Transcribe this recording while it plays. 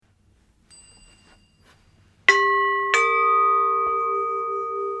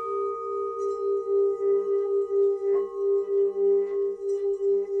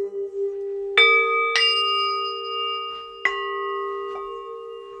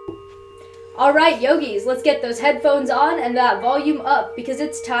All right, yogis, let's get those headphones on and that volume up because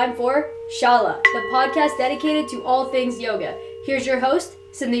it's time for Shala, the podcast dedicated to all things yoga. Here's your host,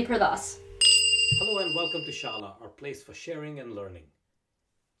 Cindy Pradas. Hello and welcome to Shala, our place for sharing and learning.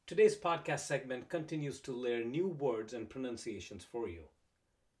 Today's podcast segment continues to layer new words and pronunciations for you.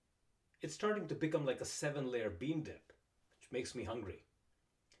 It's starting to become like a 7-layer bean dip, which makes me hungry.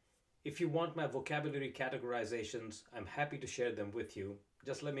 If you want my vocabulary categorizations, I'm happy to share them with you.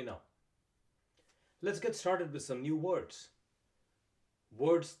 Just let me know. Let's get started with some new words.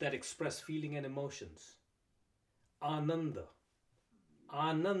 Words that express feeling and emotions. Ananda.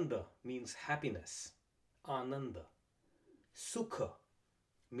 Ananda means happiness. Ananda. Sukha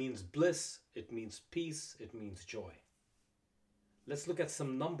means bliss, it means peace, it means joy. Let's look at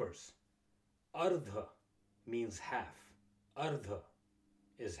some numbers. Ardha means half. Ardha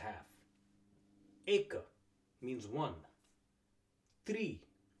is half. Eka means one. Tri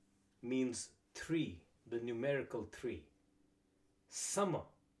means three, the numerical 3. Sama.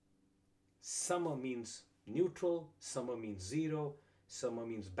 Sama means neutral, sama means 0, sama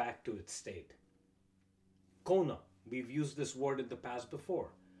means back to its state. Kona, we've used this word in the past before.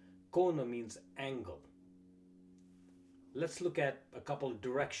 Kona means angle. Let's look at a couple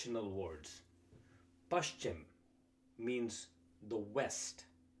directional words. Paschim means the west,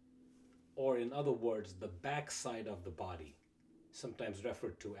 or in other words, the backside of the body, sometimes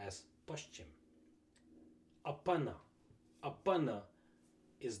referred to as Paschim. Apana. Apana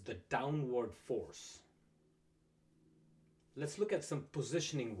is the downward force. Let's look at some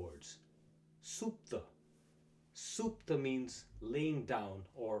positioning words. Supta. Supta means laying down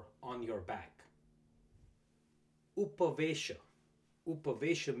or on your back. Upavesha.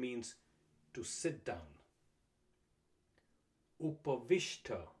 Upavesha means to sit down.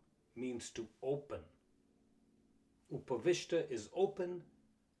 Upavishta means to open. Upavishta is open.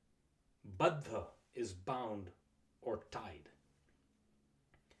 Baddha is bound or tied.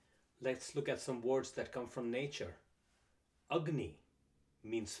 Let's look at some words that come from nature. Agni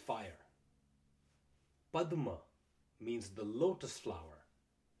means fire. Padma means the lotus flower.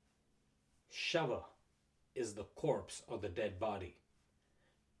 Shava is the corpse or the dead body.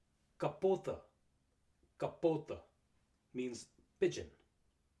 Kapota. Kapota means pigeon.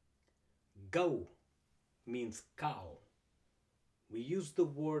 Gau means cow. We used the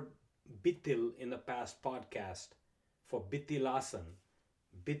word bitil in a past podcast for bitilasan.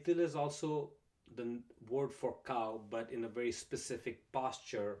 Bitil is also the word for cow, but in a very specific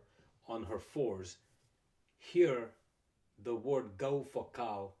posture on her fours. Here, the word gau for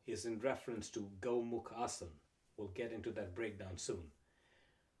cow is in reference to Gaumukh Asan. We'll get into that breakdown soon.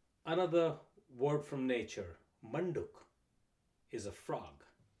 Another word from nature, manduk, is a frog.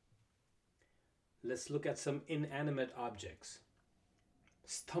 Let's look at some inanimate objects.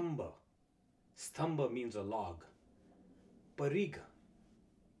 Stamba. Stamba means a log. Pariga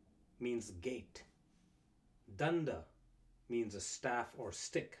means gate. Danda means a staff or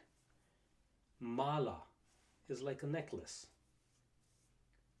stick. Mala is like a necklace.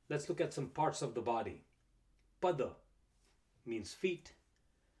 Let's look at some parts of the body. Pada means feet.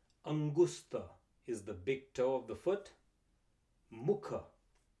 Angusta is the big toe of the foot. Mukha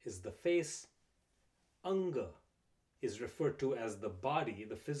is the face. Anga is referred to as the body,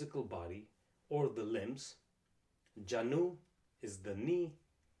 the physical body, or the limbs. Janu is the knee.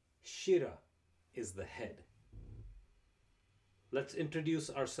 Shira is the head. Let's introduce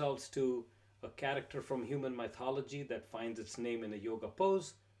ourselves to a character from human mythology that finds its name in a yoga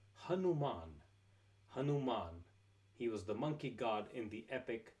pose, Hanuman. Hanuman. He was the monkey god in the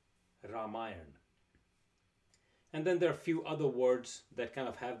epic Ramayana. And then there are a few other words that kind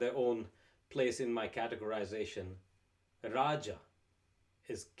of have their own place in my categorization. Raja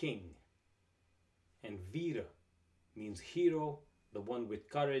is king, and Veera means hero, the one with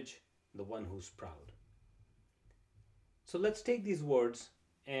courage, the one who's proud. So let's take these words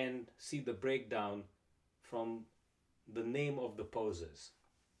and see the breakdown from the name of the poses.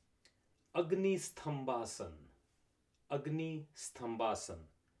 Agni Sthambasan. Agni Sthambasan.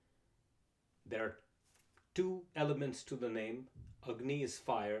 There are 2 elements to the name. Agni is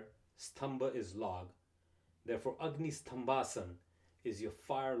fire, Stamba is log. Therefore, Agni Sthambasan is your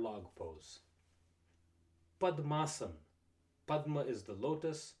fire log pose. Padmasan. Padma is the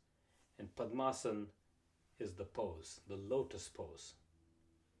lotus, and Padmasan is the pose, the lotus pose.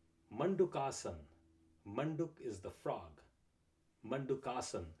 Mandukasan. Manduk is the frog.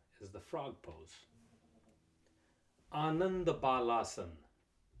 Mandukasan is the frog pose. Ananda Balasan.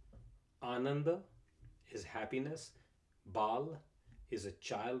 Ananda is happiness. Bal is a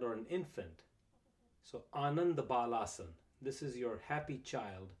child or an infant. So Ananda Balasan, this is your happy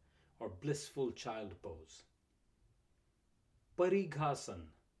child or blissful child pose. Parighasan.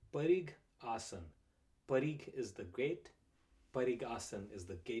 Parig asan. Parig is the gate. Parigasan is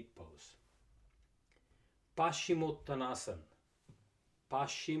the gate pose. Paschimottanasana.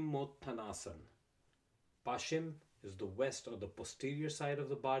 Paschimottanasana. Paschim is the west or the posterior side of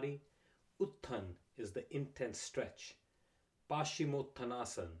the body. Uttan is the intense stretch.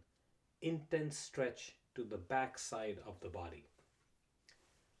 Paschimottanasana, intense stretch to the back side of the body.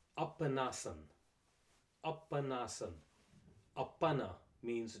 Appanasan. Appanasan. Appana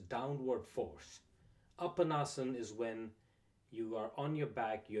means downward force. Appanasan is when you are on your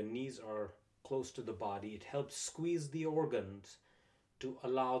back, your knees are close to the body. It helps squeeze the organs to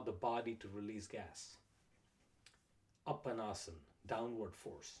allow the body to release gas. Appanasan, downward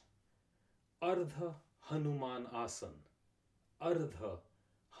force. Ardha Hanuman Asan. Ardha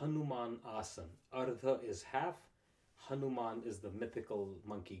Hanuman Asan. Ardha is half. Hanuman is the mythical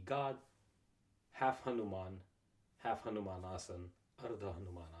monkey god. Half Hanuman Asan. Ardha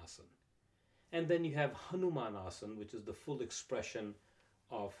Hanuman Asan. And then you have Hanuman Asan, which is the full expression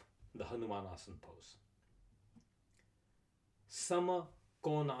of the Hanuman Asan pose. Sama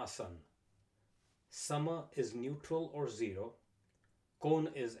Konasan. Sama is neutral or zero. Kon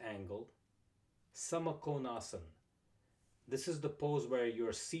is angle. Sama Konasan. This is the pose where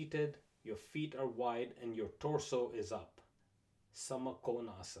you're seated, your feet are wide, and your torso is up. Sama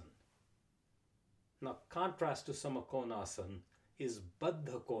Konasan. Now, contrast to Sama Konasan is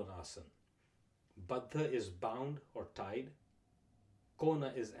Baddha Konasan. Baddha is bound or tied.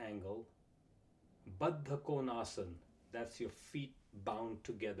 Kona is angle. Baddha Konasan, that's your feet bound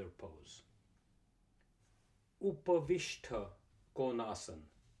together pose. Upavishta Konasan.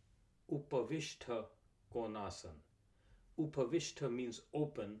 Upavishta Konasan. Upavishta means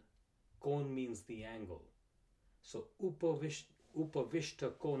open. Kon means the angle. So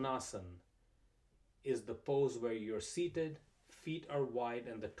Upavishta Konasan is the pose where you're seated, feet are wide,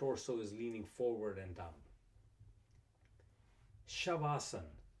 and the torso is leaning forward and down. Shavasan.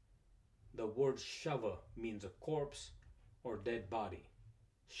 The word Shava means a corpse or dead body.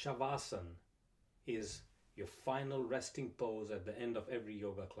 Shavasan is your final resting pose at the end of every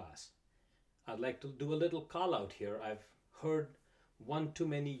yoga class. I'd like to do a little call out here. I've heard one too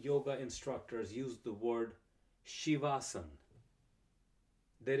many yoga instructors use the word Shivasan.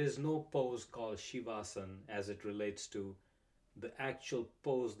 There is no pose called Shivasan as it relates to the actual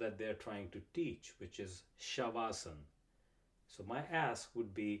pose that they're trying to teach, which is Shavasan. So my ask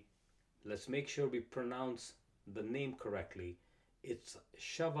would be, let's make sure we pronounce the name correctly. It's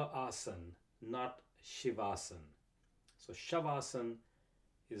Shavaasan, not Shivasan. So Shavasan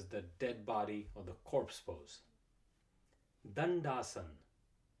is the dead body or the corpse pose. Dandasan.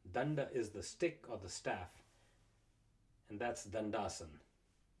 Danda is the stick or the staff, and that's Dandasan.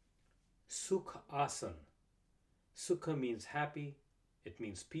 Sukhasan. Sukha means happy, it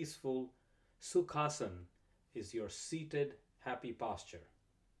means peaceful. Sukhasan is your seated, happy posture.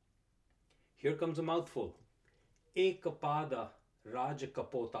 Here comes a mouthful. Ekapada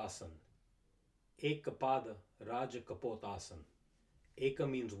Rajakapotasan. Ekapada Rajakapotasan. Eka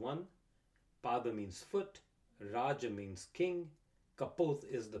means one, pada means foot, Raja means king, Kapot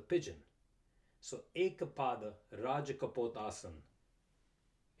is the pigeon. So Ekapada Rajakapotasan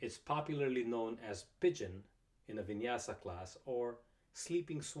is popularly known as pigeon in a vinyasa class or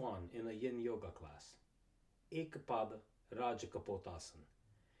sleeping swan in a yin yoga class. Ekapada Rajakapotasan.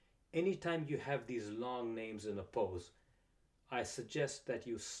 Anytime you have these long names in a pose, I suggest that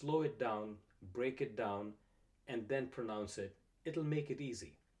you slow it down, break it down, and then pronounce it. It'll make it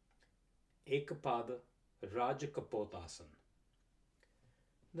easy. Ekapada Rajakapotasan.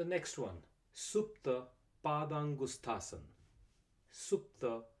 The next one, Supta Padangustasan.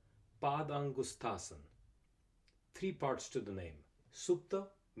 Supta Padangustasan. 3 parts to the name. Supta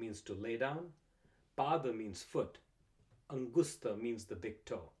means to lay down. Pada means foot. Angusta means the big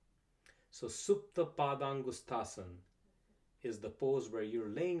toe. So Supta Padangustasan is the pose where you're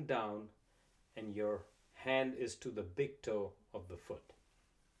laying down and your hand is to the big toe of the foot.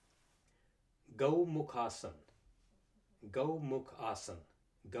 Gau Mukhasan. Gau Mukhasan.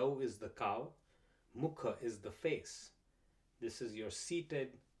 Gau is the cow. Mukha is the face. This is your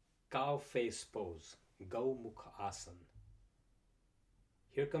seated cow face pose. Gau Mukhasan.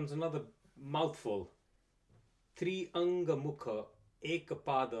 Here comes another mouthful. Trianga Mukha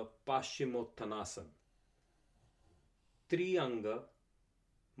Ekapada Paschimottanasana. Trianga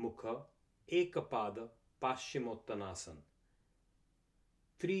Mukha Ekapada Paschimottanasana.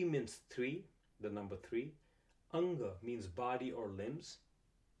 3 means 3, the number 3. Anga means body or limbs.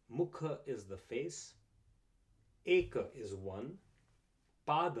 Mukha is the face. Eka is one.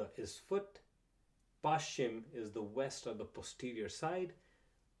 Pada is foot, Paschim is the west or the posterior side,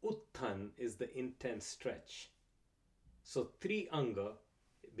 Utthan is the intense stretch. So Tri Anga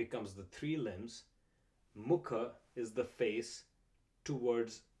becomes the three limbs, Mukha is the face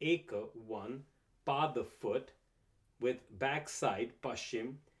towards Eka, one, Pada foot, with backside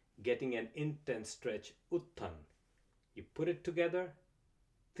Paschim getting an intense stretch Utthan. You put it together,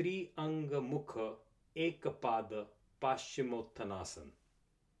 Tri Anga Mukha Ekapada Paschimottanasana.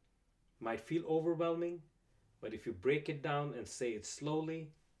 Might feel overwhelming, but if you break it down and say it slowly,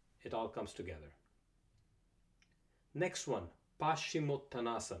 it all comes together. Next one,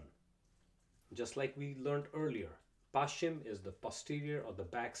 Paschimottanasana. Just like we learned earlier, Paschim is the posterior or the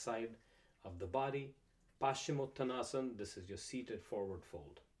backside of the body. Paschimottanasana, this is your seated forward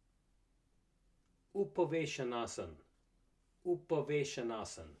fold. Upaveshanasana.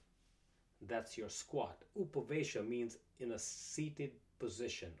 Upaveshanasana. That's your squat. Upavesha means in a seated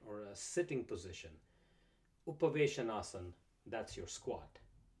position or a sitting position. Upaveshanasana, that's your squat.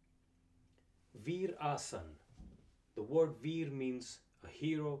 Virasana. The word Veer means a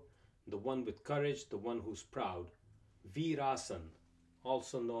hero, the one with courage, the one who's proud. Virasana,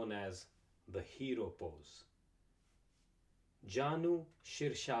 also known as the hero pose. Janu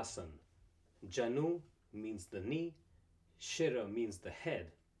Shirshasana. Janu means the knee, Shira means the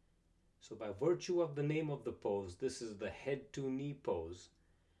head. So by virtue of the name of the pose, this is the head to knee pose.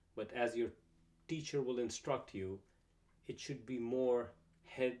 But as your teacher will instruct you, it should be more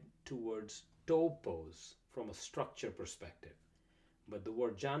head towards toe pose from a structure perspective. But the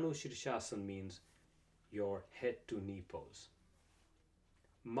word Janu Shirshasana means your head to knee pose.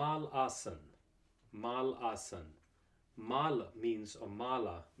 Malasana. Malasana. Mala means, or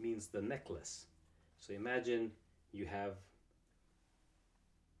mala means the necklace. So imagine you have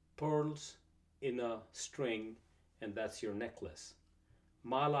pearls in a string and that's your necklace.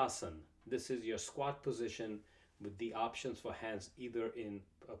 Malasana, this is your squat position with the options for hands either in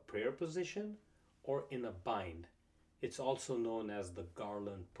a prayer position or in a bind. It's also known as the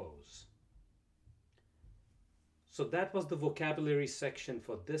garland pose. So that was the vocabulary section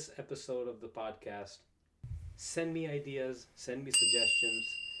for this episode of the podcast. Send me ideas, send me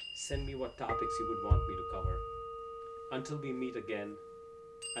suggestions, send me what topics you would want me to cover. Until we meet again,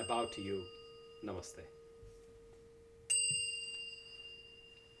 I bow to you. Namaste.